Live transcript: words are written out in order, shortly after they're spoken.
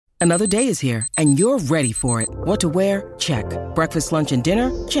Another day is here, and you're ready for it. What to wear? Check. Breakfast, lunch, and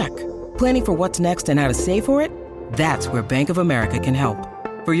dinner? Check. Planning for what's next and how to save for it? That's where Bank of America can help.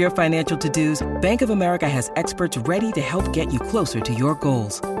 For your financial to-dos, Bank of America has experts ready to help get you closer to your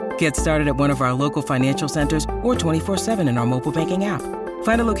goals. Get started at one of our local financial centers or 24/7 in our mobile banking app.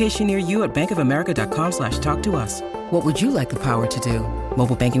 Find a location near you at bankofamerica.com/talktous. What would you like the power to do?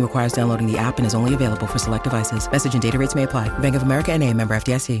 Mobile banking requires downloading the app and is only available for select devices. Message and data rates may apply. Bank of America N.A., member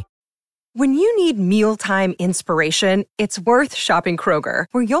FDIC. When you need mealtime inspiration, it's worth shopping Kroger,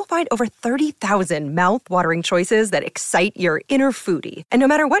 where you'll find over 30,000 mouth-watering choices that excite your inner foodie. And no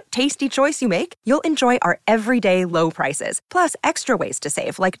matter what tasty choice you make, you'll enjoy our everyday low prices, plus extra ways to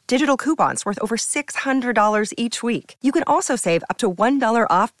save, like digital coupons worth over $600 each week. You can also save up to $1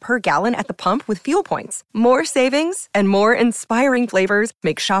 off per gallon at the pump with fuel points. More savings and more inspiring flavors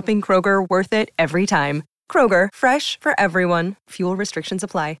make shopping Kroger worth it every time. Kroger, fresh for everyone. Fuel restrictions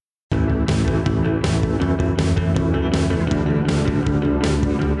apply.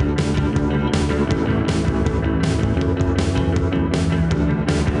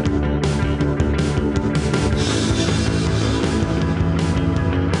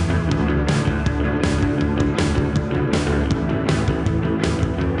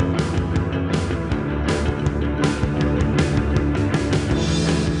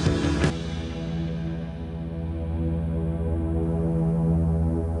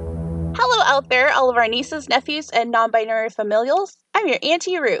 Out there, all of our nieces, nephews, and non-binary familials. I'm your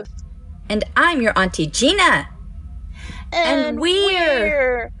Auntie Ruth. And I'm your Auntie Gina. And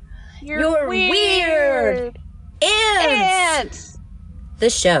we're your weird Aunts. The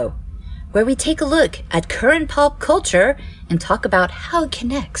show where we take a look at current pop culture and talk about how it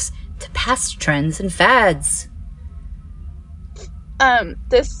connects to past trends and fads.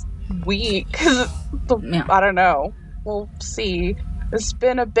 This week, I don't know. We'll see. It's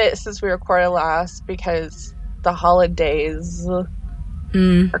been a bit since we recorded last because the holidays are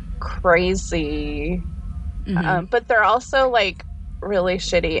crazy. Mm-hmm. But they're also, like, really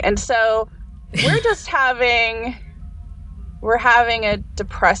shitty. And so we're having a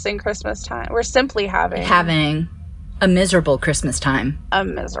depressing Christmas time. We're simply having a miserable Christmas time. A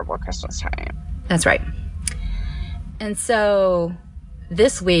miserable Christmas time. That's right. And so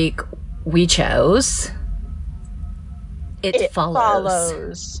this week we chose... It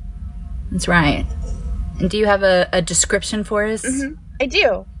follows. That's right. And do you have a description for us? Mm-hmm. I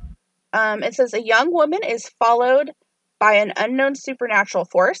do. It says, a young woman is followed by an unknown supernatural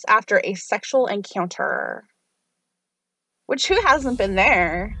force after a sexual encounter. Which, who hasn't been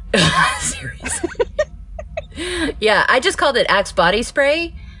there? Seriously. Yeah, I just called it Axe body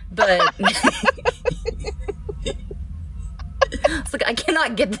spray, but... It's like, I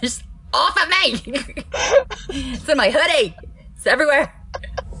cannot get this off of me! It's in my hoodie! It's everywhere!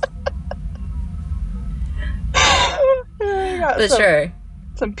 But sure.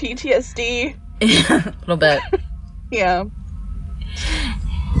 Some PTSD. A little bit. Yeah.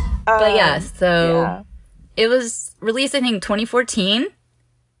 But yeah, so it was released, I think, 2014.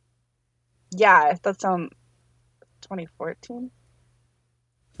 Yeah, that sounds... 2014?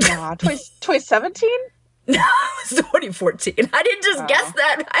 Nah, 2017? No, it was 2014. I didn't just guess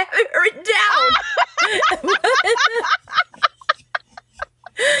that. I have it written down.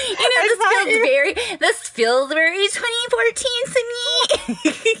 This feels very 2014 to me.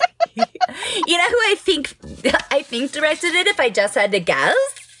 You know who I think directed it if I just had to guess?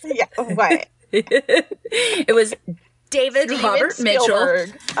 Yeah, what? It was David Robert Mitchell.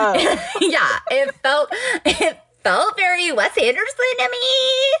 Oh. Yeah, it felt very Wes Anderson to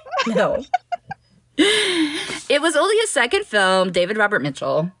me. No. It was only his second film, David Robert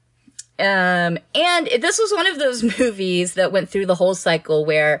Mitchell. And this was one of those movies that went through the whole cycle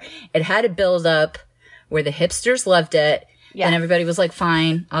where it had a build up, where the hipsters loved it, and everybody was like,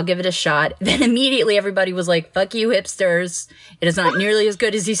 fine, I'll give it a shot. Then immediately everybody was like, fuck you, hipsters. It is not nearly as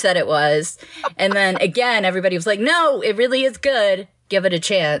good as you said it was. And then again, everybody was like, no, it really is good. Give it a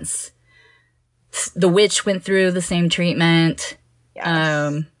chance. The Witch went through the same treatment.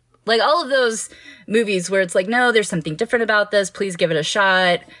 Yes. Like all of those movies where it's like, no, there's something different about this. Please give it a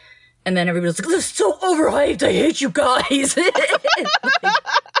shot. And then everybody's like, this is so overhyped. I hate you guys.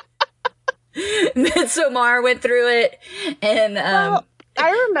 Midsommar went through it. And well, I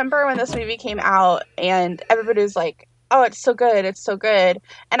remember when this movie came out and everybody was like, oh, it's so good. It's so good.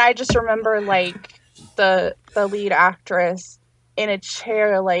 And I just remember like the lead actress in a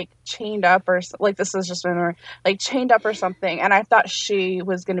chair, like chained up or like, this is just remember, like chained up or something. And I thought she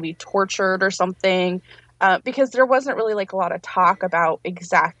was going to be tortured or something. Because there wasn't really like a lot of talk about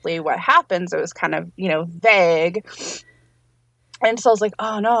exactly what happens. It was kind of, vague. And so I was like,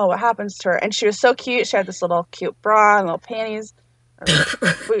 oh no, what happens to her? And she was so cute. She had this little cute bra and little panties. And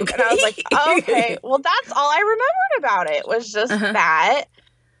I was like, okay, well, that's all I remembered about it was just that.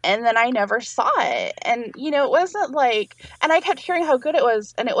 And then I never saw it. And, you know, it wasn't like, and I kept hearing how good it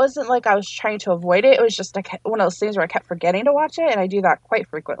was. And it wasn't like I was trying to avoid it. It was just one of those things where I kept forgetting to watch it. And I do that quite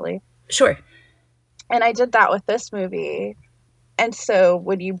frequently. Sure. And I did that with this movie. And so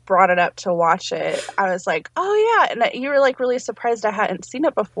when you brought it up to watch it, I was like, oh, yeah. And you were like really surprised I hadn't seen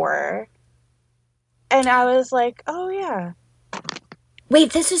it before. And I was like, oh, yeah.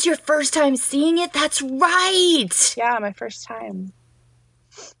 Wait, this is your first time seeing it? That's right. Yeah, my first time.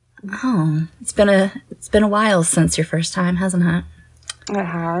 Oh, it's been a while since your first time, hasn't it? It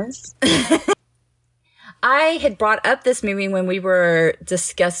has. I had brought up this movie when we were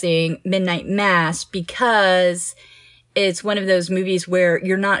discussing Midnight Mass because it's one of those movies where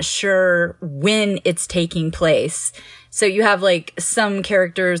you're not sure when it's taking place. So you have like some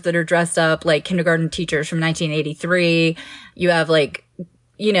characters that are dressed up like kindergarten teachers from 1983. You have like,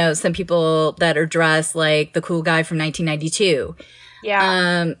 you know, some people that are dressed like the cool guy from 1992.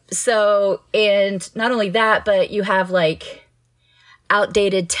 Yeah. So, and not only that, but you have like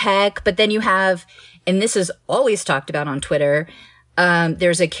outdated tech, but then you have, and this is always talked about on Twitter,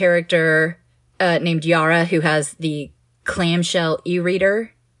 there's a character named Yara who has the clamshell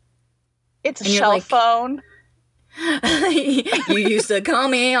e-reader. It's a shell phone. You used to call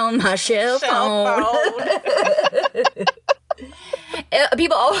me on my shell phone.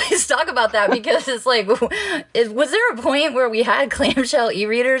 People always talk about that because it's like, was there a point where we had clamshell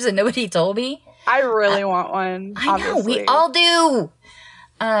e-readers and nobody told me? I really want one. I know, we all do.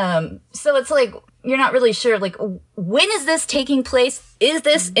 So it's like, you're not really sure, like, when is this taking place? Is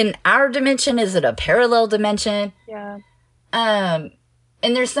this in our dimension? Is it a parallel dimension? Yeah. And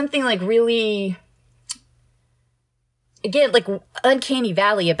there's something like really, again, like uncanny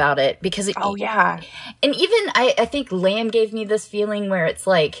valley about it because it, oh yeah. And even I think Lamb gave me this feeling where it's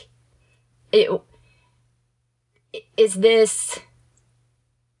like, is this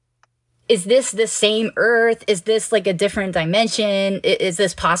the same Earth? Is this like a different dimension? Is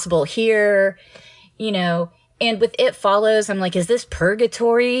this possible here? You know, and with It Follows, I'm like, is this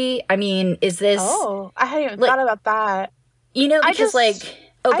purgatory? I mean, is this? Oh, I hadn't even thought about that. You know, because I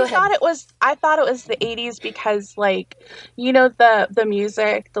thought it was the 80s because, like, you know, the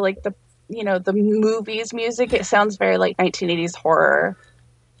music, the movies music, it sounds very like 1980s horror.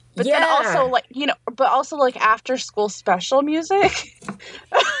 But then also, like, you know, but also like after school special music.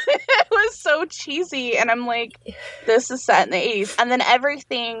 It was so cheesy, and I'm like, this is set in the 80s. And then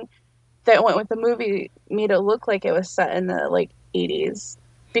everything that went with the movie made it look like it was set in the like 80s.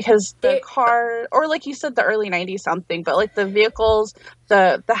 Because the car, or like you said, the early 90s something, but like the vehicles,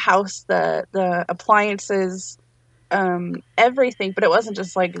 the house, the appliances, everything. But it wasn't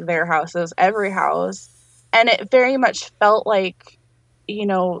just like their house, it was every house. And it very much felt like, you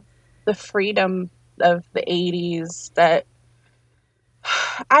know, the freedom of the 80s that,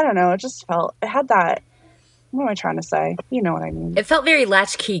 I don't know, it just felt, it had that, what am I trying to say? You know what I mean. It felt very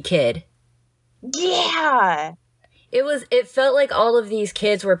Latchkey Kid. Yeah. It felt like all of these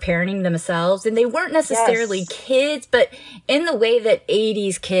kids were parenting themselves, and they weren't necessarily kids, but in the way that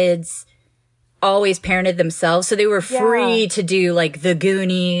 80s kids always parented themselves. So they were free to do like the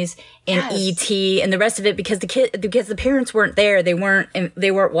Goonies and E.T. and the rest of it because the parents weren't there. They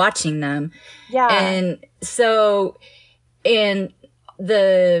weren't watching them. Yeah. And so, and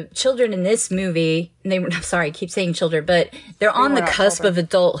the children in this movie, I'm sorry, I keep saying children, but they're on the cusp of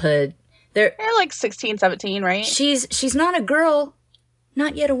adulthood. They're like 16, 17, right? She's not a girl.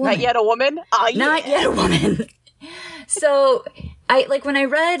 Not yet a woman. Not yet a woman? Oh, yeah. Not yet a woman. So, when I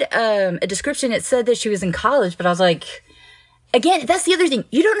read a description, it said that she was in college, but I was like, again, that's the other thing.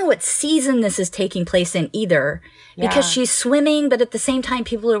 You don't know what season this is taking place in either. Because she's swimming, but at the same time,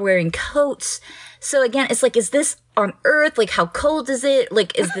 people are wearing coats. So again, it's like, is this on Earth? Like, how cold is it?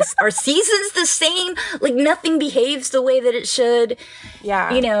 Like, are seasons the same? Like, nothing behaves the way that it should.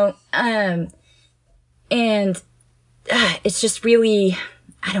 Yeah. You know, and it's just really,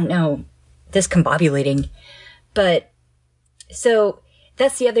 I don't know, discombobulating. But, so,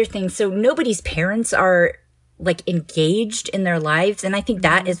 that's the other thing. So, nobody's parents are, like, engaged in their lives. And I think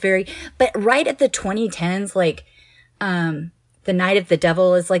that is but right at the 2010s, like, The Night of the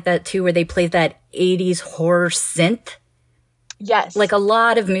Devil is like that too, where they played that 80s horror synth. Yes. Like a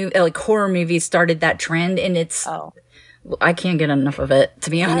lot of horror movies started that trend, and it's, I can't get enough of it, to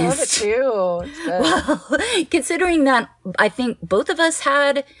be honest. I love it too. It's good. Well, considering that I think both of us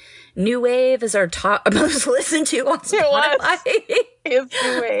had New Wave as our most listened to on Spotify. It's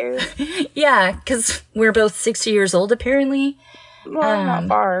New Wave. Yeah, because we're both 60 years old, apparently. Well, not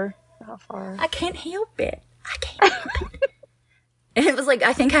far. Not far. I can't help it. And it was like,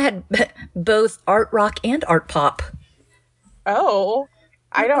 I think I had both art rock and art pop. Oh,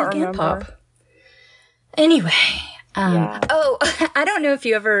 I don't remember. Pop. Anyway. Yeah. Oh, I don't know if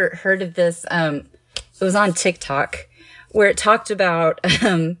you ever heard of this. It was on TikTok where it talked about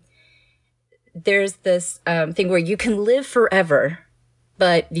there's this thing where you can live forever,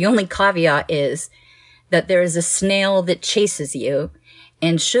 but the only caveat is that there is a snail that chases you,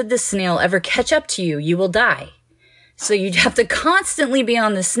 and should the snail ever catch up to you, you will die. So you have to constantly be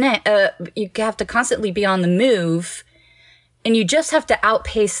on the you have to constantly be on the move, and you just have to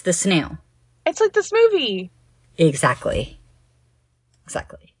outpace the snail. It's like this movie. Exactly.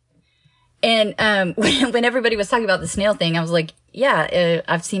 And when everybody was talking about the snail thing, I was like, yeah,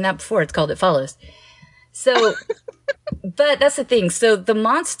 I've seen that before. It's called It Follows. So, but that's the thing. So the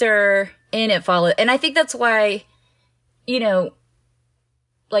monster in It Follows, and I think that's why,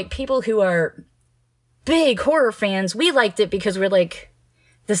 like people who are big horror fans, we liked it because we're like,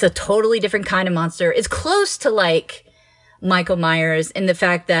 this is a totally different kind of monster. It's close to like Michael Myers in the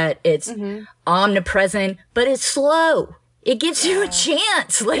fact that it's omnipresent, but it's slow. It gives you a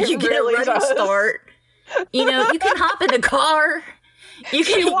chance. Like you get really a running start. You can hop in the car.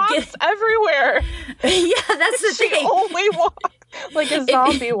 She walks everywhere. Yeah, that's the thing. She only walks like a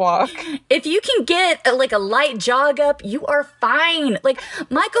zombie walk. If you can get a light jog up, you are fine. Like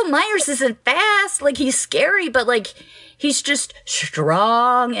Michael Myers isn't fast. Like he's scary, but like he's just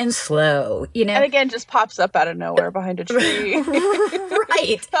strong and slow. And again, just pops up out of nowhere behind a tree.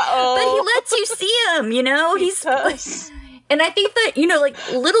 Right. But he lets you see him. He's tough. And I think that,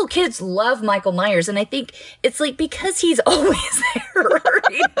 like little kids love Michael Myers. And I think it's like because he's always there,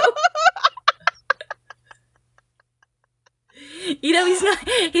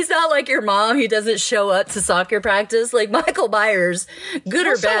 he's not like your mom who doesn't show up to soccer practice. Like Michael Myers, good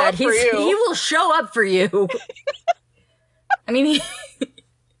or bad, he will show up for you. I mean,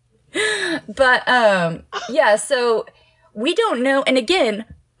 but, yeah, so we don't know. And again,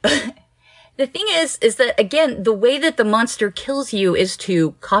 the thing is that, again, the way that the monster kills you is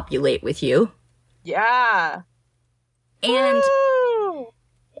to copulate with you. Yeah. And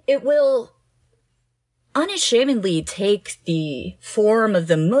it will unashamedly take the form of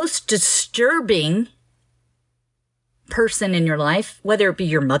the most disturbing person in your life, whether it be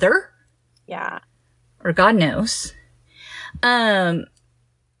your mother. Yeah. Or God knows. So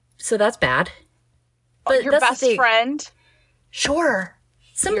that's bad. But your best friend. Sure.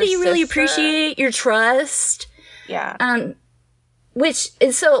 Somebody you really appreciate, your trust. Yeah. Which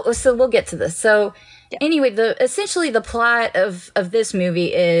is so we'll get to this. So anyway, essentially the plot of this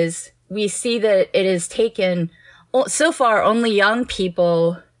movie is we see that it has taken so far only young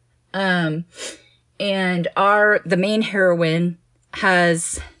people, and the main heroine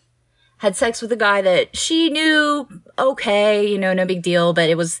has had sex with a guy that she knew, okay, no big deal, but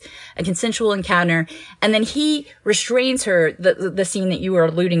it was a consensual encounter. And then he restrains her, the scene that you were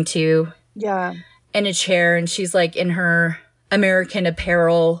alluding to. Yeah. In a chair, and she's like in her American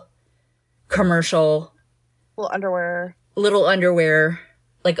Apparel commercial. Little underwear,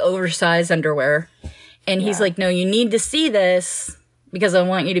 like oversized underwear. And he's like, no, you need to see this because I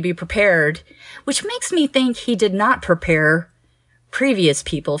want you to be prepared. Which makes me think he did not prepare previous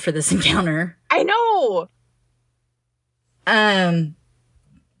people for this encounter. I know.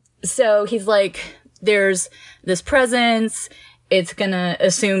 So he's like, there's this presence. It's gonna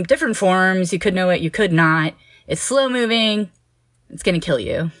assume different forms. You could know it, you could not. It's slow moving. It's gonna kill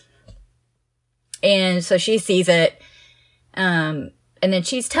you. And so she sees it. And then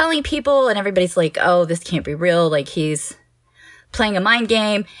she's telling people, and everybody's like, oh, this can't be real. Like, he's playing a mind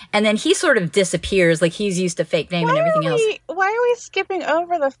game. And then he sort of disappears. Like, he's used to fake name and everything else. Why are we skipping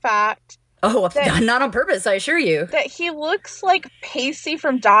over the fact? Oh, not on purpose, I assure you. That he looks like Pacey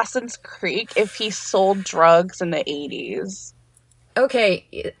from Dawson's Creek if he sold drugs in the 80s.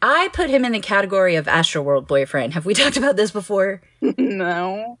 Okay, I put him in the category of Astroworld boyfriend. Have we talked about this before?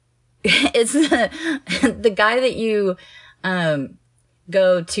 No. It's the guy that you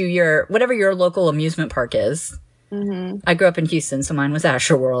go to whatever your local amusement park is. Mm-hmm. I grew up in Houston, so mine was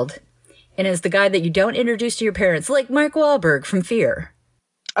Astroworld. And it's the guy that you don't introduce to your parents, like Mark Wahlberg from Fear.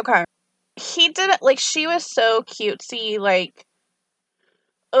 Okay. He did it, like, she was so cutesy, like,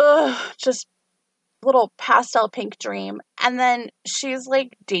 just little pastel pink dream. And then she's,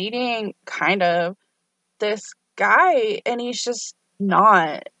 like, dating, kind of, this guy, and he's just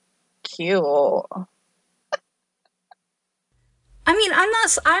not cute. I mean,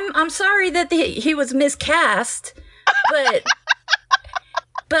 I'm sorry that he was miscast, but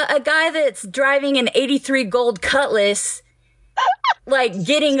but a guy that's driving an '83 gold Cutlass like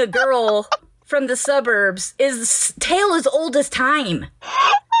getting a girl from the suburbs is tale as old as time.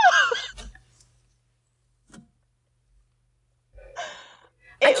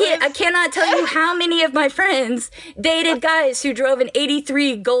 I cannot tell you how many of my friends dated guys who drove an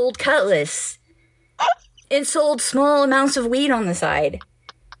 83 gold Cutlass and sold small amounts of weed on the side.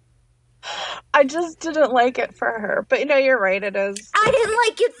 I just didn't like it for her. But no, you're right, it is. I didn't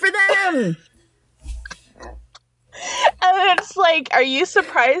like it for them. And it's like, are you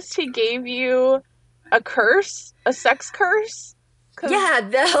surprised he gave you a curse? A sex curse? Yeah,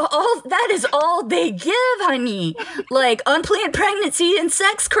 that is all they give, honey. Like, unplanned pregnancy and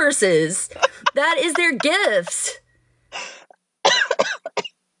sex curses. That is their gifts.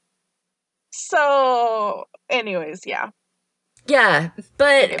 So, anyways, yeah. Yeah,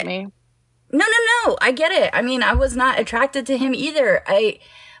 but... Forgive me. No, I get it. I mean, I was not attracted to him either.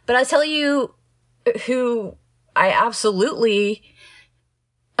 But I tell you who I absolutely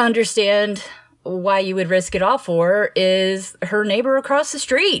understand why you would risk it all for is her neighbor across the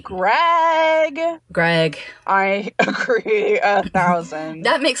street. Greg. I agree 1,000.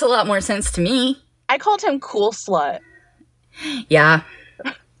 That makes a lot more sense to me. I called him cool slut. Yeah.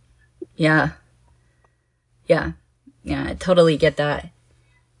 I totally get that.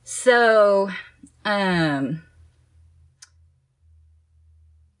 So,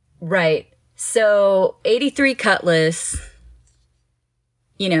 right. So, 83 Cutlass,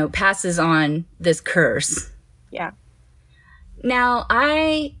 passes on this curse. Yeah. Now,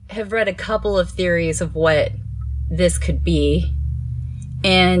 I have read a couple of theories of what this could be,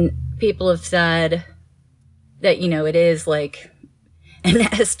 and people have said that, it is like an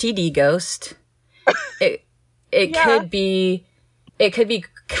STD ghost. It could be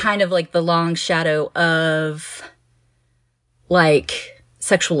kind of like the long shadow of like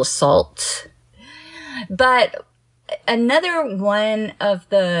sexual assault. But another one of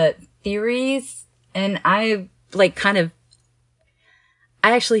the theories, and I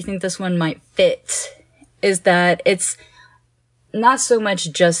actually think this one might fit, is that it's not so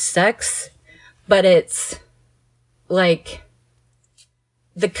much just sex, but it's like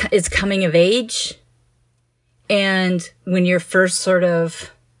it's coming of age. And when you're first sort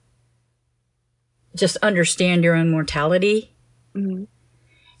of just understand your own mortality. Mm-hmm.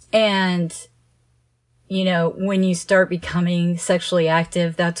 And, when you start becoming sexually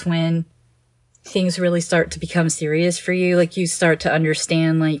active, that's when things really start to become serious for you. Like you start to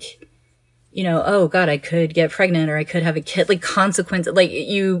understand, like, oh God, I could get pregnant or I could have a kid. Like consequences, like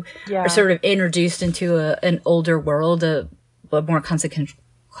you are sort of introduced into an older world, a more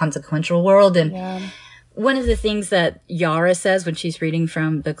consequential world. And one of the things that Yara says when she's reading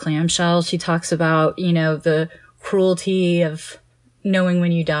from the Clamshell, she talks about, the cruelty of knowing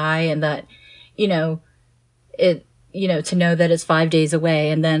when you die and that, to know that it's 5 days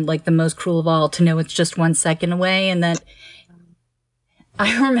away, and then like the most cruel of all, to know it's just 1 second away. And then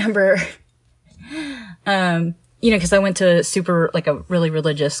I remember, cause I went to a really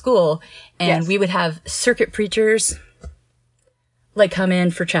religious school, and we would have circuit preachers like come in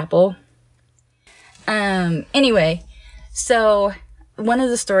for chapel. Anyway, so one of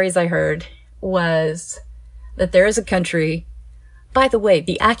the stories I heard was that there is a country, by the way,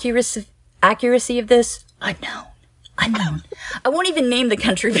 the accuracy of this, unknown. I won't even name the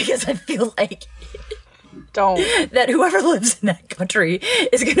country because I feel like that whoever lives in that country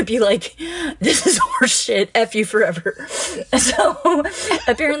is going to be like, this is horseshit, F you forever. So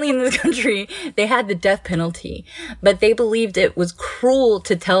apparently in this country, they had the death penalty, but they believed it was cruel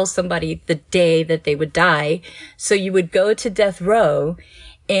to tell somebody the day that they would die. So you would go to death row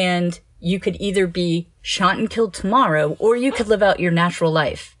and you could either be shot and killed tomorrow, or you could live out your natural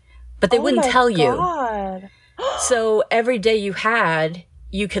life, but they wouldn't tell you. So every day you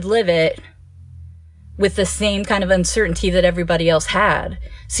could live it with the same kind of uncertainty that everybody else had.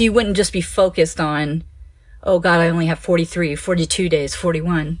 So you wouldn't just be focused on, oh God, I only have 43, 42 days,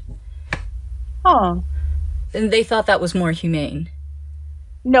 41. Oh. And they thought that was more humane.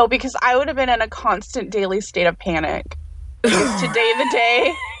 No, because I would have been in a constant daily state of panic. Because today the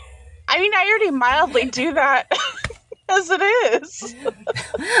day. I mean, I already mildly do that as it is.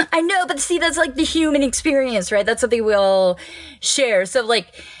 I know, but see, that's like the human experience, right? That's something we all share. So like,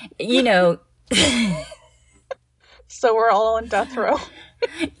 So we're all on death row.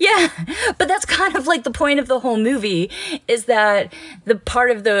 Yeah, but that's kind of like the point of the whole movie, is that the part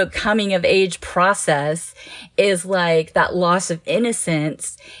of the coming of age process is like that loss of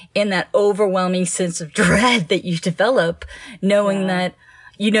innocence and that overwhelming sense of dread that you develop, knowing that,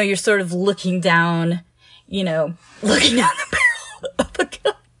 you're sort of looking down the barrel of a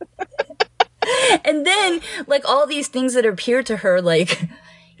gun. And then, like, all these things that appear to her, like,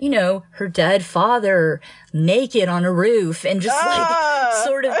 you know, her dead father naked on a roof and just, like,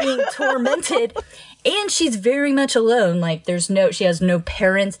 sort of being tormented. And she's very much alone. Like, she has no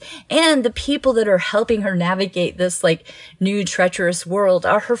parents. And the people that are helping her navigate this, like, new treacherous world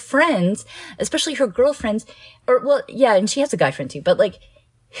are her friends, especially her girlfriends. And she has a guy friend too, but, like,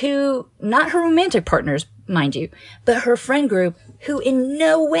 who, not her romantic partners, mind you, but her friend group who in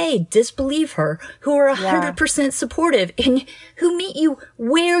no way disbelieve her, who are 100% supportive and who meet you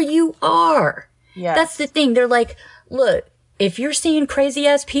where you are. Yes. That's the thing. They're like, look, if you're seeing crazy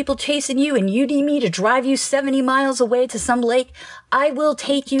ass people chasing you and you need me to drive you 70 miles away to some lake, I will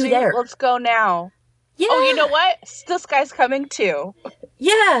take you there. Let's go now. Yeah. Oh, you know what? This guy's coming too.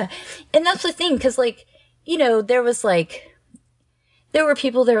 Yeah. And that's the thing. Cause like, you know, there were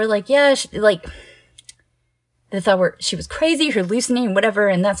people that were like, yeah, they thought she was crazy, hallucinating, whatever.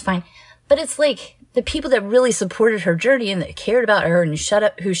 And that's fine. But it's like the people that really supported her journey and that cared about her and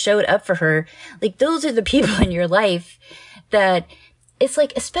who showed up for her, like those are the people in your life that it's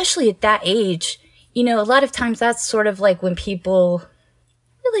like, especially at that age, you know, a lot of times that's sort of like when people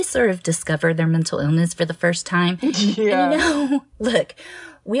really sort of discover their mental illness for the first time. Yeah. And, you know, look,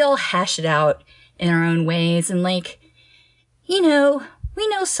 we all hash it out in our own ways. And like, you know, we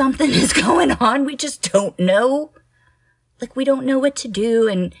know something is going on. We just don't know. Like, we don't know what to do.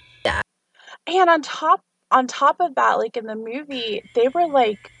 And on top of that, like in the movie, they were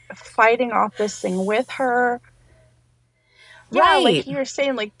like fighting off this thing with her. Yeah, right. Like you were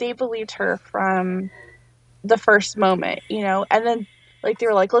saying, like they believed her from the first moment, you know, and then like they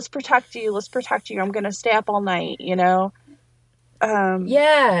were like, let's protect you. I'm going to stay up all night, you know?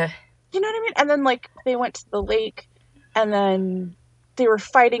 Yeah. You know what I mean? And then like they went to the lake and then they were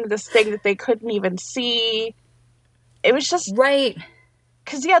fighting this thing that they couldn't even see. It was just... Right.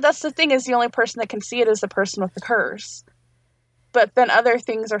 Because, yeah, that's the thing is the only person that can see it is the person with the curse. But then other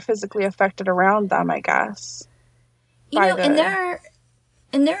things are physically affected around them, I guess. You know, and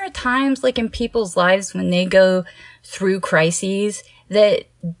there are times, like, in people's lives when they go through crises that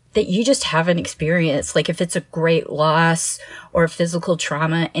you just haven't experienced. Like, if it's a great loss or physical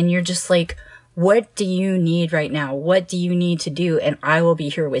trauma, and you're just like, what do you need right now? What do you need to do? And I will be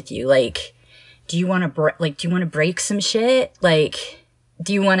here with you. Like, do you want to break some shit? Like,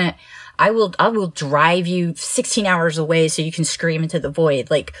 do you want to, I will drive you 16 hours away so you can scream into the void.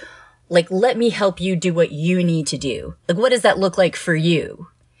 Like, let me help you do what you need to do. Like, what does that look like for you?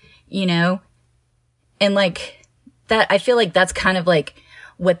 You know? And like that, I feel like that's kind of like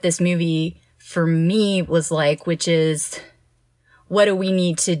what this movie for me was like, which is, what do we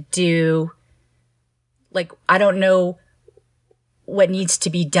need to do? Like, I don't know what needs to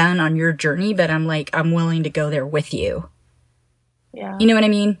be done on your journey, but I'm like, I'm willing to go there with you. Yeah. You know what I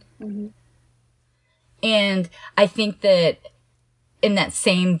mean? Mm-hmm. And I think that in that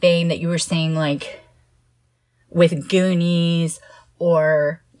same vein that you were saying, like, with Goonies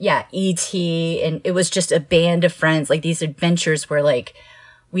or, yeah, E.T., and it was just a band of friends, like these adventures where, like,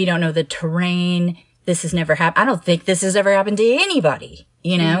 we don't know the terrain. This has never happened. I don't think this has ever happened to anybody,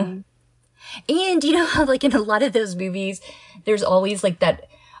 you know? Mm-hmm. And you know how, like, in a lot of those movies, there's always, like, that,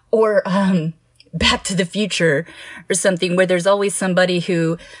 or, Back to the Future or something, where there's always somebody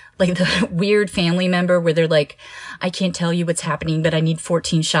who, like, the weird family member where they're like, I can't tell you what's happening, but I need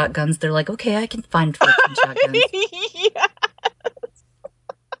 14 shotguns. They're like, okay, I can find 14 shotguns. Yes.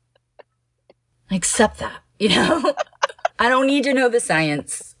 Accept that, you know? I don't need to know the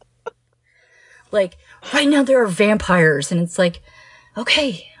science. Like, right now there are vampires, and it's like,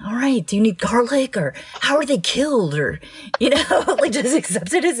 okay, all right, do you need garlic, or how are they killed, or, you know, like, just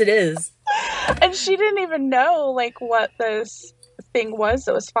accept it as it is. And she didn't even know, like, what this thing was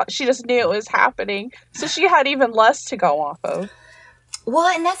that was she just knew it was happening, so she had even less to go off of. Well,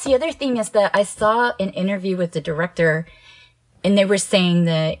 and that's the other thing, is that I saw an interview with the director, and they were saying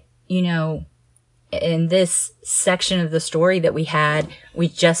that, you know, in this section of the story that we had, we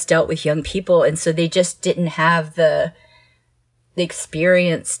just dealt with young people, and so they just didn't have the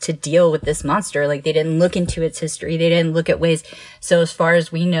experience to deal with this monster. Like, they didn't look into its history. They didn't look at ways. So as far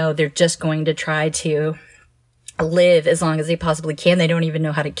as we know, they're just going to try to live as long as they possibly can. They don't even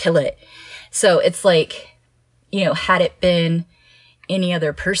know how to kill it. So it's like, you know, had it been any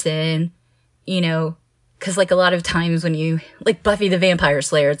other person, you know, because like a lot of times when you, like Buffy the Vampire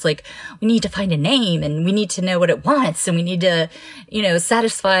Slayer, it's like, we need to find a name and we need to know what it wants and we need to, you know,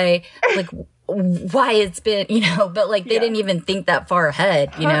 satisfy like why it's been, you know, but like they didn't even think that far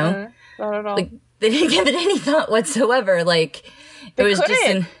ahead, you know? Not at all. Like they didn't give it any thought whatsoever. Like it was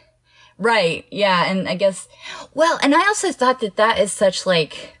just right. Yeah. And I guess, well, and I also thought that is such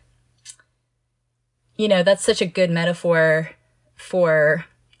like, that's such a good metaphor for,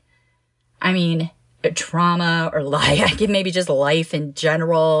 I mean, trauma or life, I could maybe just life in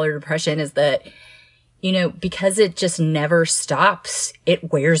general or depression, is that, because it just never stops,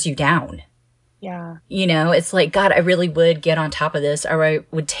 it wears you down. Yeah. It's like, God, I really would get on top of this, or I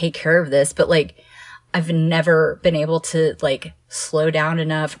would take care of this. But like, I've never been able to like slow down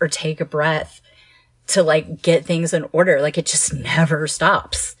enough or take a breath to like get things in order. Like, it just never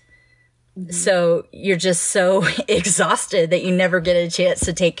stops. Mm-hmm. So you're just so exhausted that you never get a chance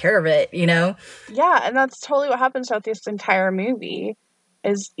to take care of it, Yeah. And that's totally what happens throughout this entire movie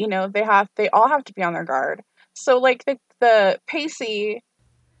is, they all have to be on their guard. So like the Pacey,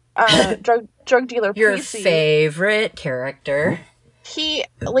 drug dealer Your Pacey, favorite character. He,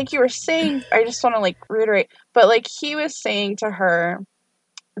 like you were saying, I just want to like reiterate, but like he was saying to her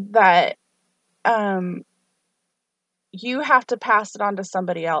that you have to pass it on to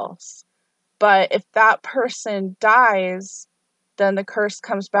somebody else. But if that person dies, then the curse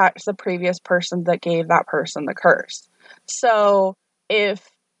comes back to the previous person that gave that person the curse. So if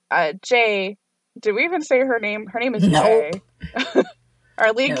Jay, did we even say her name? Her name is Nope. Jay.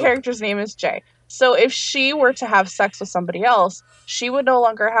 Our lead character's name is Jay. So if she were to have sex with somebody else, she would no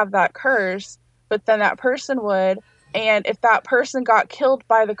longer have that curse, but then that person would. And if that person got killed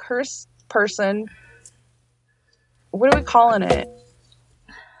by the curse person, what are we calling it?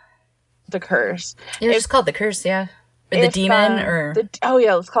 The curse. It's just called the curse, yeah. Or the demon,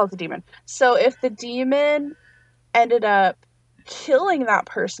 let's call it the demon. So if the demon ended up killing that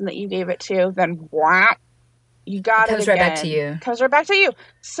person that you gave it to, then whap, you got it again. Comes right back to you. Comes right back to you.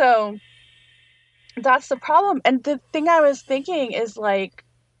 So that's the problem. And the thing I was thinking is like,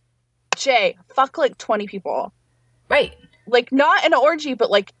 Jay, fuck like 20 people. Right. Like, not in an orgy,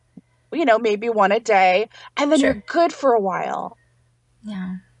 but like, maybe one a day. And then you're good for a while.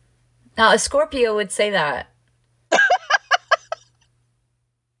 Yeah. Now, a Scorpio would say that.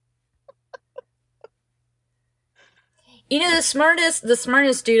 The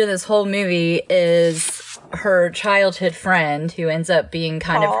smartest dude in this whole movie is her childhood friend, who ends up being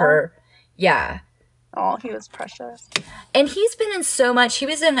kind of her, Oh, he was precious. And he's been in so much. He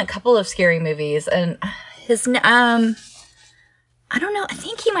was in a couple of scary movies, and his I don't know. I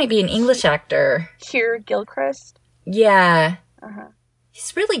think he might be an English actor. Keir Gilchrist. Yeah.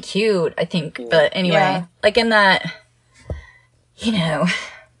 He's really cute, I think. Yeah. But anyway, like in that,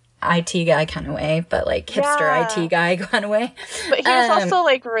 IT guy kind of way, but like hipster IT guy kind of way. But he was also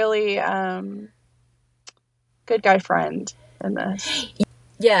like really good guy friend in this.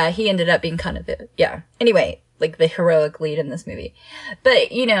 Yeah, he ended up being kind of Anyway, like the heroic lead in this movie. But,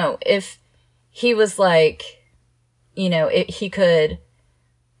 if he was like, he could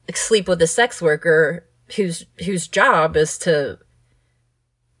like, sleep with a sex worker whose job is to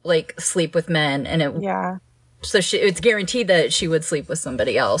like sleep with men, and so it's guaranteed that she would sleep with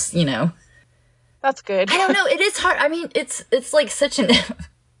somebody else, That's good. I don't know. It is hard. I mean, it's like such an,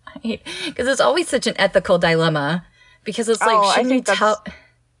 because it's always such an ethical dilemma, because it's like, shouldn't you tell?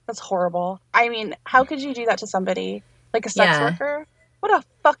 That's horrible. I mean, how could you do that to somebody? Like a sex worker? What a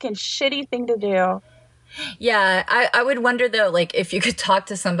fucking shitty thing to do. Yeah, I would wonder, though, like, if you could talk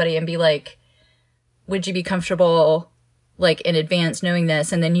to somebody and be like, would you be comfortable, like, in advance knowing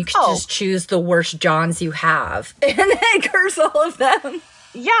this? And then you could just choose the worst Johns you have and then curse all of them.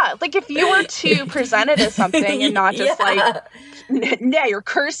 Yeah, like, if you were to present it as something and not just, like, yeah, you're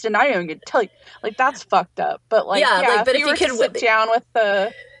cursed and I don't even tell you. Like, that's fucked up. But, like, but if you were to sit down with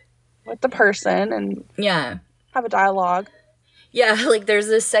the person and have a dialogue. Yeah, like there's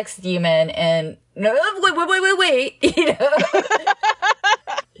this sex demon and wait.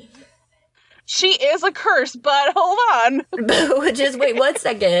 She is a curse, but hold on. Just wait 1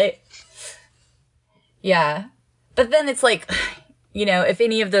 second. Yeah. But then it's like, if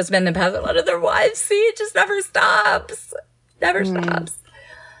any of those men that pass it on to their wives, see, it just never stops. Never stops.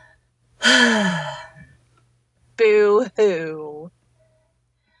 Boo-hoo.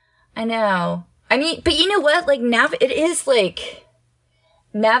 I know. I mean, but you know what? Like, it is, like,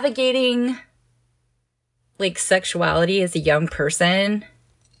 navigating, like, sexuality as a young person.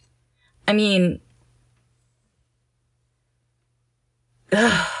 I mean,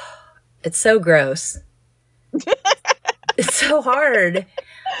 it's so gross. It's so hard.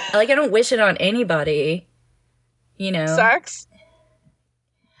 Like, I don't wish it on anybody, Sex?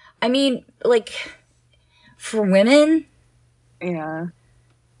 I mean, like, for women. Yeah.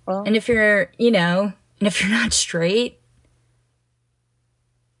 Well. And if you're, and if you're not straight,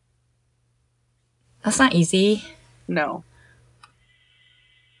 that's not easy. No.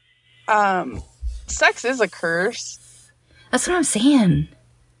 Sex is a curse. That's what I'm saying.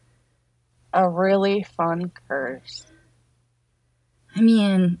 A really fun curse. I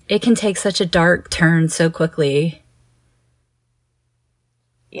mean, it can take such a dark turn so quickly.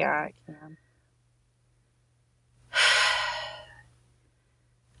 Yeah, it can.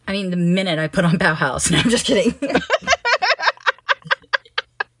 I mean, the minute I put on Bauhaus. No, I'm just kidding.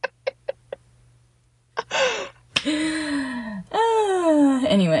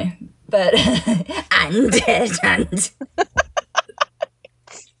 Anyway, but and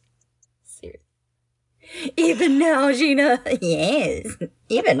even now, Gina. Yes,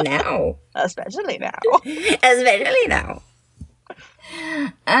 even now. Especially now. Especially now.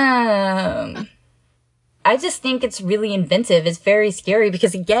 I just think it's really inventive. It's very scary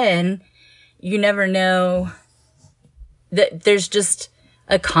because, again, you never know that there's just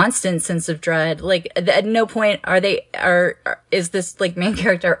a constant sense of dread. Like, at no point is this, like, main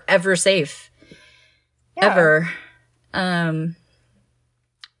character ever safe. Yeah. Ever. And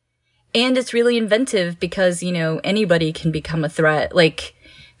it's really inventive because, you know, anybody can become a threat. Like,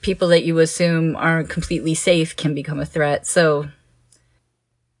 people that you assume aren't completely safe can become a threat. So...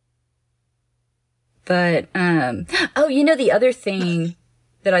 But, you know, the other thing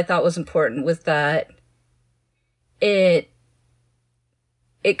that I thought was important was that it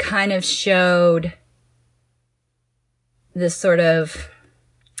kind of showed this sort of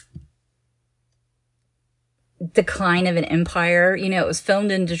decline of an empire. You know, it was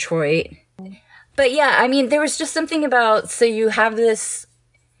filmed in Detroit. But yeah, I mean, there was just something about, so you have this,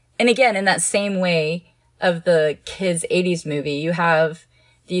 and again, in that same way of the kids' 80s movie, you have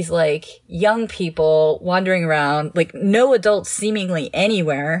these, like, young people wandering around, like, no adults seemingly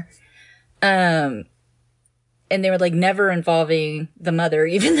anywhere. And they were, like, never involving the mother,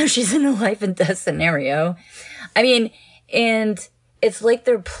 even though she's in a life and death scenario. I mean, and it's like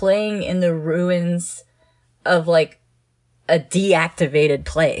they're playing in the ruins of, like, a deactivated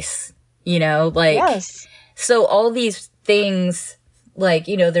place, you know? Like, yes. So all these things... Like,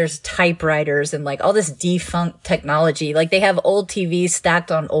 you know, there's typewriters and, like, all this defunct technology. Like, they have old TVs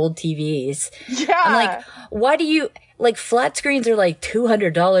stacked on old TVs. Yeah. I'm like, why do you... Like, flat screens are, like, $200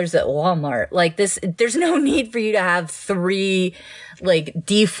 at Walmart. Like, there's no need for you to have 3, like,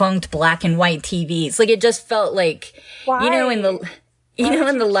 defunct black and white TVs. Like, it just felt like... Why? You know, in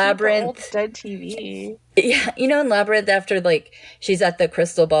the Labyrinth... Old dead TV. Yeah, you know, in Labyrinth, after, like, she's at the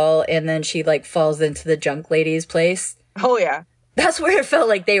crystal ball and then she, like, falls into the junk lady's place. Oh, yeah. That's where it felt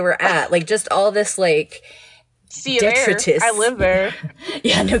like they were at. Like, just all this, like, see you detritus. There. I live there.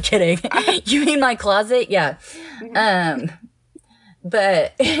 Yeah, no kidding. You mean my closet? Yeah.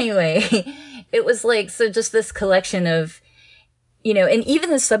 But anyway, it was like, so just this collection of, you know, and even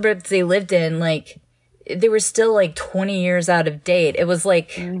the suburbs they lived in, like, they were still, like, 20 years out of date. It was,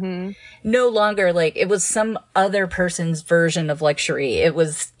 like, no longer, like, it was some other person's version of luxury. It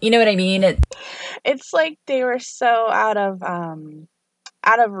was, you know what I mean? It's like they were so out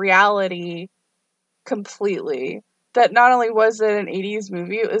of reality completely that not only was it an 80s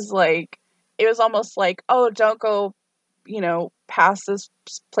movie, it was almost like, oh, don't go, you know, past this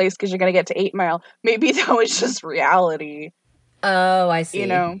place because you're going to get to 8 Mile. Maybe that was just reality. Oh, I see. You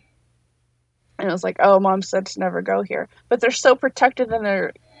know? And it was like, oh, Mom said to never go here. But they're so protected in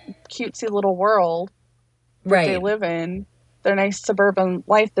their cutesy little world that they live in. Their nice suburban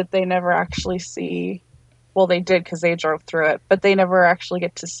life that they never actually see. Well, they did because they drove through it. But they never actually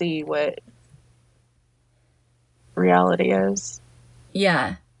get to see what reality is.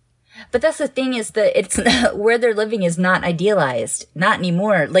 Yeah. But that's the thing, is that it's where they're living is not idealized. Not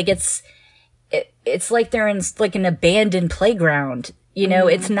anymore. Like, it's like they're in, like, an abandoned playground. You know,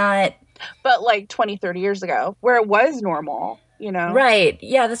 it's not... But, like, 20, 30 years ago, where it was normal, you know? Right.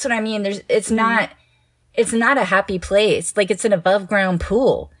 Yeah, that's what I mean. It's not a happy place. Like, it's an above-ground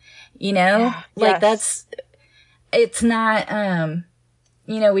pool, you know? Yeah, like, yes. It's not,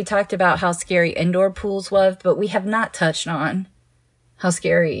 you know, we talked about how scary indoor pools was, but we have not touched on how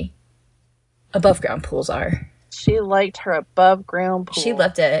scary above-ground pools are. She liked her above-ground pool. She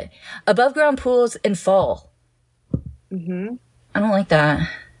loved it. Above-ground pools in fall. Mm-hmm. I don't like that.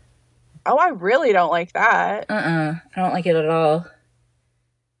 Oh, I really don't like that. I don't like it at all.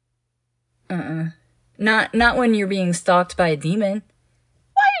 Not when you're being stalked by a demon.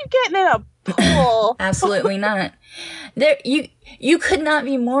 Why are you getting in a pool? Absolutely not. You could not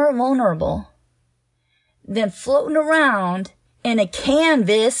be more vulnerable than floating around in a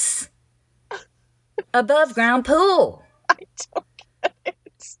canvas above ground pool. I don't get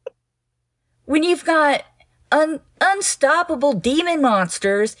it. When you've got unstoppable demon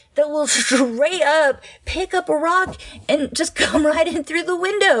monsters that will straight up pick up a rock and just come right in through the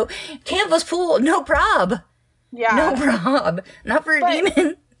window. Canvas pool, no prob. Yeah. No prob. Not for a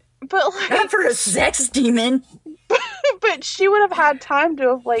demon. But like, Not for a sex demon. but she would have had time to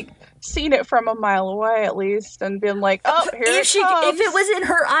have like seen it from a mile away at least, and been like, "Oh, here it comes." If it was in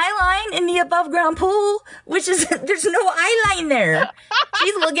her eye line in the above ground pool, which is there's no eye line there.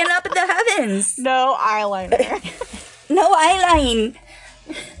 She's looking up at the heavens. No eyeliner. No eye line.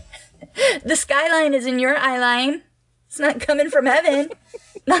 The skyline is in your eye line. It's not coming from heaven.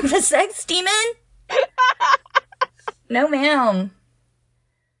 Not the sex demon. No, ma'am.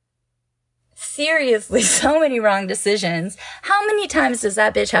 Seriously, so many wrong decisions. How many times does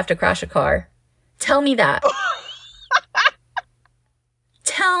that bitch have to crash a car? Tell me that.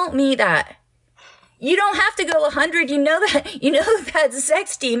 Tell me that. You don't have to go 100. You know that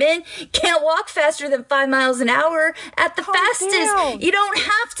sex demon can't walk faster than 5 miles an hour at the fastest. Damn. You don't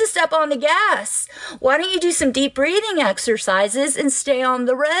have to step on the gas. Why don't you do some deep breathing exercises and stay on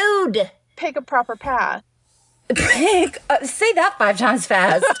the road? Pick a proper path. Say that 5 times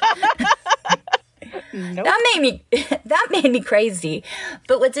fast. Nope. That made me crazy.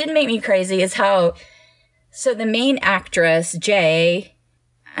 But what did make me crazy is how, so the main actress, Jay,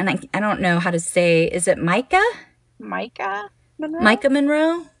 and I don't know how to say, is it Micah? Micah Monroe? Micah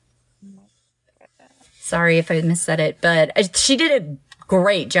Monroe? Sorry if I missaid it, but she did a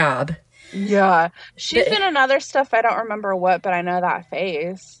great job. Yeah. She's been in other stuff. I don't remember what, but I know that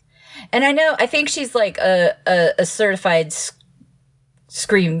face. And I think she's like a certified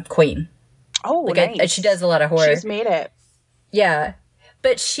scream queen. Oh, like nice. she does a lot of horror. She's made it. Yeah.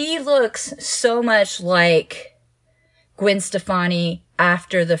 But she looks so much like Gwen Stefani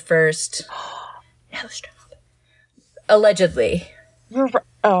after the first... No, stop. Allegedly.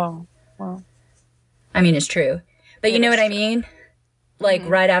 Oh, well. I mean, it's true. But you know what I mean? Like,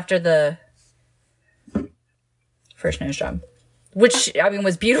 right after the first nose job. Which, I mean,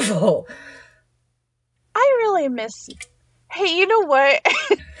 was beautiful. I really miss... Hey, you know what?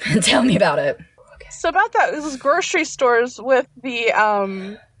 Tell me about it. So about those grocery stores with the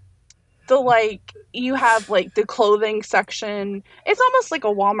like, you have like the clothing section. It's almost like a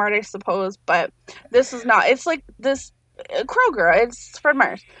Walmart, I suppose, but this is not. It's like this Kroger. It's Fred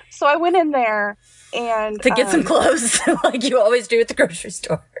Meyer's. So I went in there and to get some clothes, like you always do at the grocery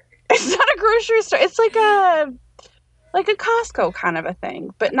store. It's not a grocery store. It's like a Costco kind of a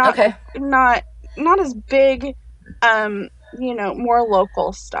thing, but not not as big. More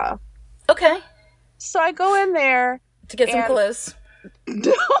local stuff. Okay. So I go in there to get some clothes.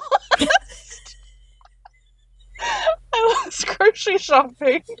 I was grocery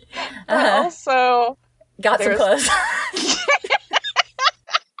shopping, but also got some clothes.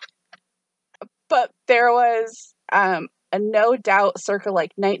 But there was a No Doubt circa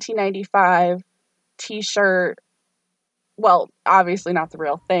like 1995 t-shirt. Well, obviously not the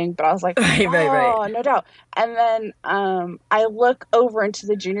real thing, but I was like, right. No Doubt. And then I look over into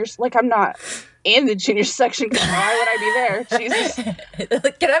the juniors, like I'm not in the junior section because why would I be there? Jesus.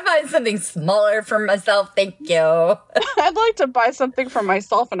 Can I find something smaller for myself? Thank you. I'd like to buy something for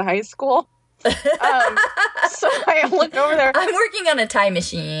myself in high school. So I look over there. I'm working on a time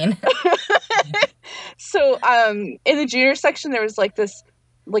machine. So in the junior section, there was like this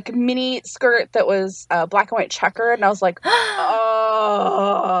like mini skirt that was black and white checkered, and I was like,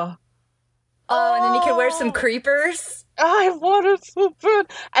 oh, and then you could wear some creepers. I wanted so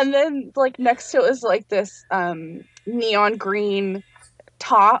bad. And then like next to it was like this neon green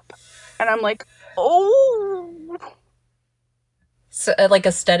top, and I'm like, oh. So like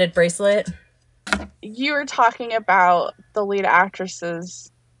a studded bracelet. You were talking about the lead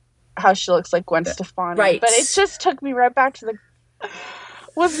actress's, how she looks like Gwen Stefani, right? But it just took me right back to the.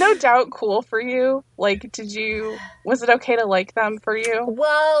 Was No Doubt cool for you? Like, was it okay to like them for you?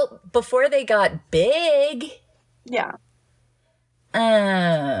 Well, before they got big. Yeah.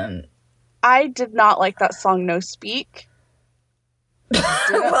 I did not like that song No Speak.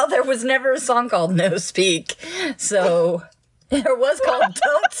 Well, there was never a song called No Speak. So, there was called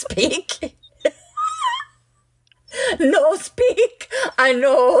Don't Speak. No speak. I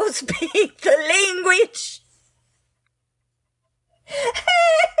know speak the language.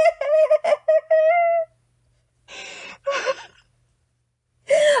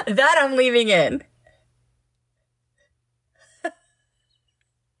 That I'm leaving in.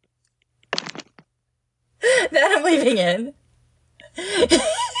 That I'm leaving in.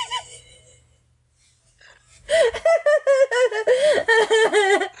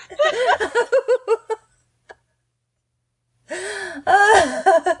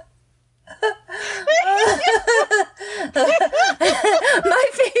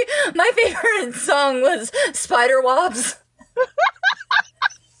 My favorite song was Spider Wops.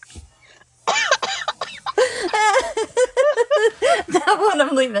 That one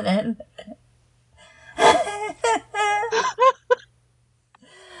I'm leaving in.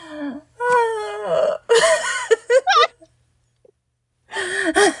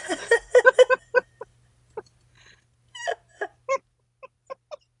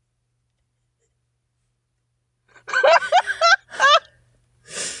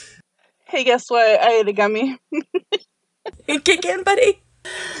 Hey, guess what? I ate a gummy. Kick in, buddy.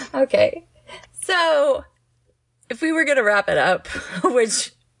 Okay. So, if we were going to wrap it up,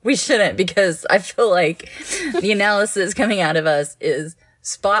 which we shouldn't because I feel like the analysis coming out of us is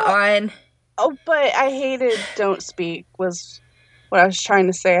spot on. Oh, but I hated Don't Speak was what I was trying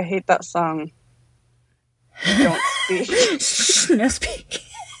to say. I hate that song. Don't Speak. Shh, no speak.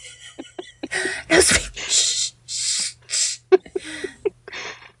 No speak. Shh, shh, shh.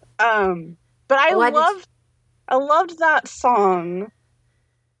 But I loved that song.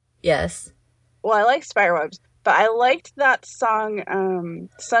 Yes. Well, I like Spiderwebs, but I liked that song,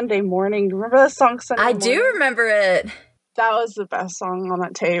 Sunday Morning. Do you remember that song, Sunday Morning? I do remember it. That was the best song on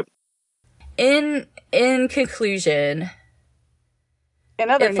that tape. In conclusion,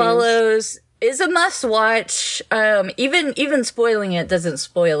 It follows is a must watch. Even spoiling it doesn't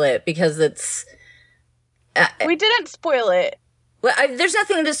spoil it because it's. We didn't spoil it. Well, there's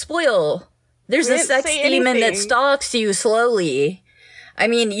nothing to spoil. There's a sex demon that stalks you slowly. I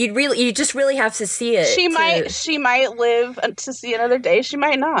mean, you just really have to see it. She might live to see another day. She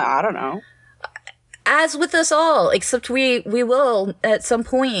might not. I don't know. As with us all, except we will at some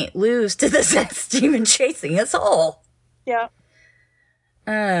point lose to the sex demon chasing us all. Yeah.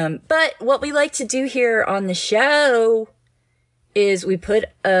 But what we like to do here on the show is we put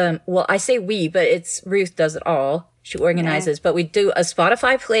well, I say we, but it's Ruth does it all. She organizes, but we do a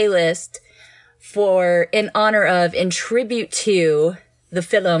Spotify playlist in honor of, in tribute to the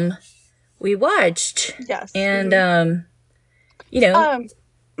film we watched. Yes. And,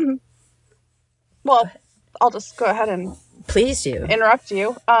 well, I'll just go ahead and please do interrupt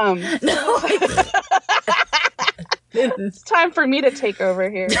you. No. It's time for me to take over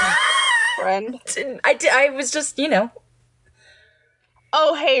here, friend. I was just,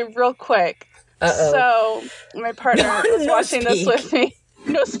 Oh, hey, real quick. Uh-oh. So, my partner was watching this with me.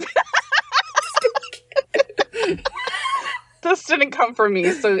 No speak. This didn't come from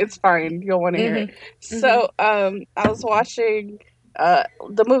me, so it's fine. You'll want to hear it. So, I was watching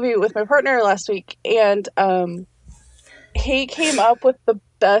the movie with my partner last week, and he came up with the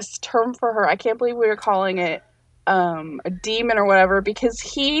best term for her. I can't believe we were calling it a demon or whatever, because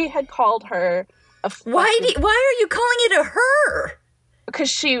he had called her a Why are you calling it a her? Because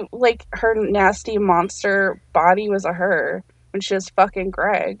she, like, her nasty monster body was a her when she was fucking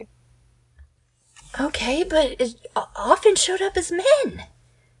Greg. Okay, but it often showed up as men.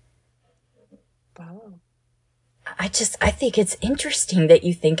 Oh. I think it's interesting that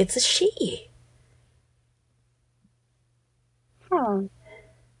you think it's a she. Huh.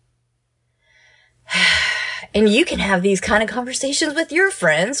 And you can have these kind of conversations with your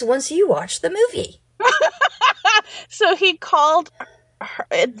friends once you watch the movie. So he called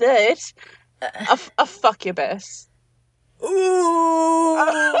it a fuckubus. Ooh.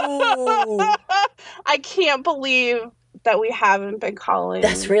 I can't believe that we haven't been calling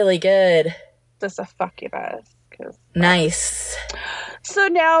That's really good. this a fuckubus. Nice. So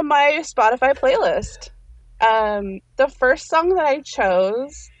now my Spotify playlist. The first song that I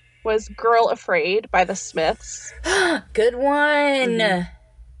chose was Girl Afraid by the Smiths. Good one. Mm-hmm.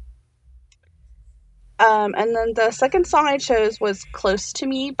 And then the second song I chose was Close to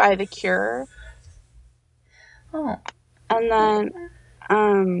Me by The Cure. Oh. And then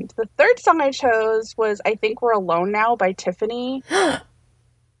the third song I chose was I Think We're Alone Now by Tiffany.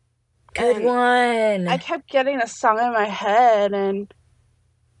 Good one. I kept getting a song in my head and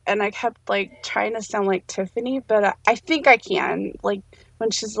I kept like trying to sound like Tiffany, but I think I can. Like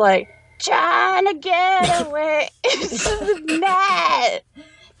when she's like, trying to get away into the net.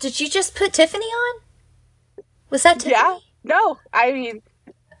 Did you just put Tiffany on? Was that Tiffany? Yeah. No, I mean,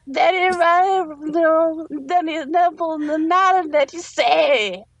 that is right. That is never the night that you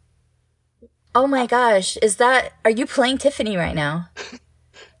say. Oh my gosh. Are you playing Tiffany right now?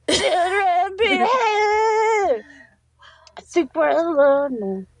 I think we're alone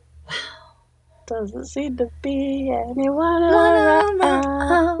now. Doesn't seem to be anyone around.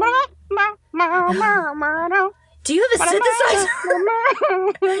 Do you have a synthesizer?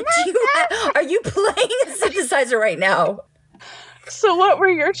 Are you playing a synthesizer right now? So what were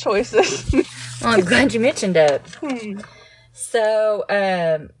your choices? Well, I'm glad you mentioned it. So,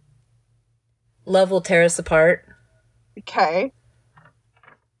 Love Will Tear Us Apart. Okay.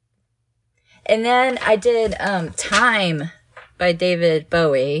 And then I did Time by David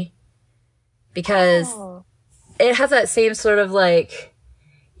Bowie because it has that same sort of like,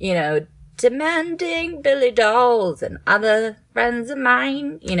 you know, demanding Billy dolls and other friends of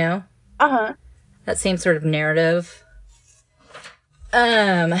mine, you know? Uh-huh. That same sort of narrative.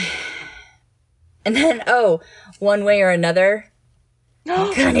 And then, One Way or Another.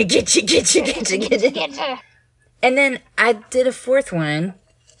 Gonna get you. And then I did a fourth one.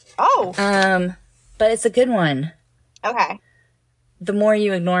 Oh. But it's a good one. Okay. The More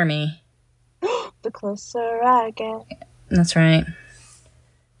You Ignore Me. The closer I get. That's right.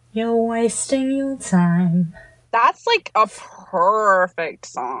 You're wasting your time. That's like a perfect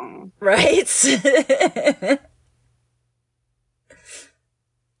song. Right?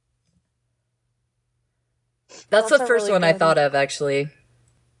 That's the first really one I thought of, actually.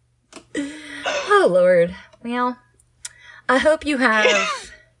 Oh, Lord. Well, I hope you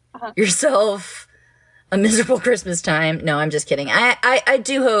have yourself a miserable Christmas time. No, I'm just kidding. I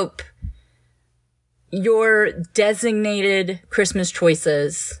do hope your designated Christmas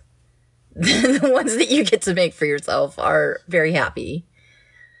choices, the ones that you get to make for yourself, are very happy.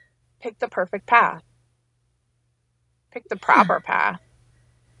 Pick the perfect path. Pick the proper path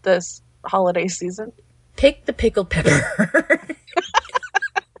this holiday season. Pick the pickled pepper.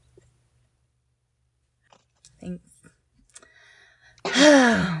 Thanks.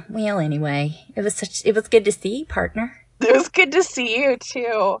 Well, anyway, it was good to see you, partner. It was good to see you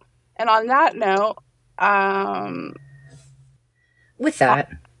too. And on that note, with that,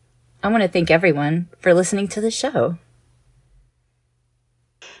 I want to thank everyone for listening to the show.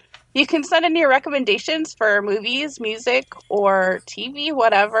 You can send in your recommendations for movies, music, or TV,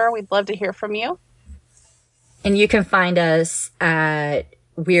 whatever. We'd love to hear from you. And you can find us at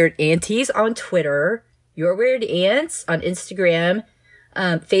Weird Aunties on Twitter, Your Weird Aunts on Instagram,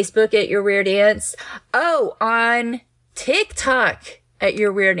 Facebook at Your Weird Aunts. Oh, on TikTok at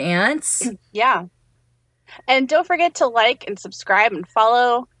Your Weird Aunts. Yeah. And don't forget to like and subscribe and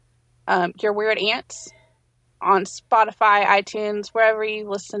follow Your Weird Aunts on Spotify, iTunes, wherever you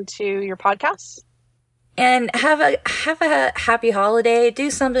listen to your podcasts. And have a happy holiday. Do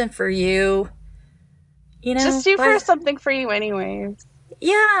something for you. You know, just do something for you anyways.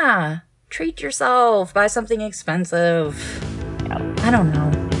 Yeah. Treat yourself. Buy something expensive. Yep. I don't know.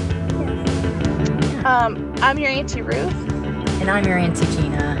 Yeah. I'm your Auntie Ruth. And I'm your Auntie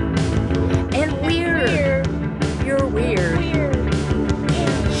Gina. And weird. You're weird.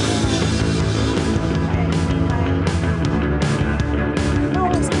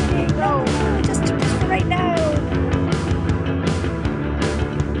 No, just kidding. No. Just right now.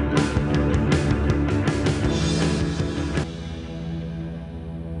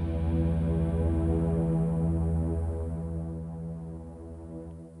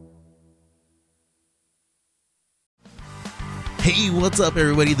 Hey, what's up,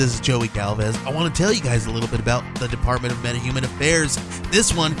 everybody? This is Joey Galvez. I want to tell you guys a little bit about the Department of MetaHuman Affairs.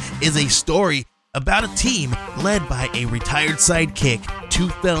 This one is a story about a team led by a retired sidekick, 2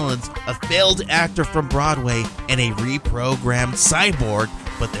 felons, a failed actor from Broadway, and a reprogrammed cyborg.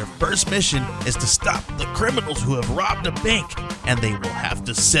 But their first mission is to stop the criminals who have robbed a bank, and they will have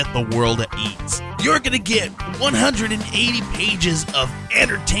to set the world at ease. You're going to get 180 pages of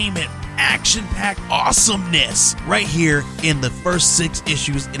entertainment, action-packed awesomeness right here in the first 6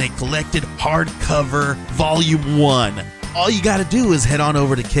 issues in a collected hardcover volume 1. All you got to do is head on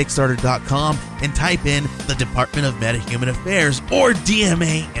over to Kickstarter.com and type in the Department of MetaHuman Affairs or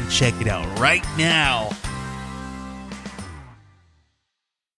DMA and check it out right now.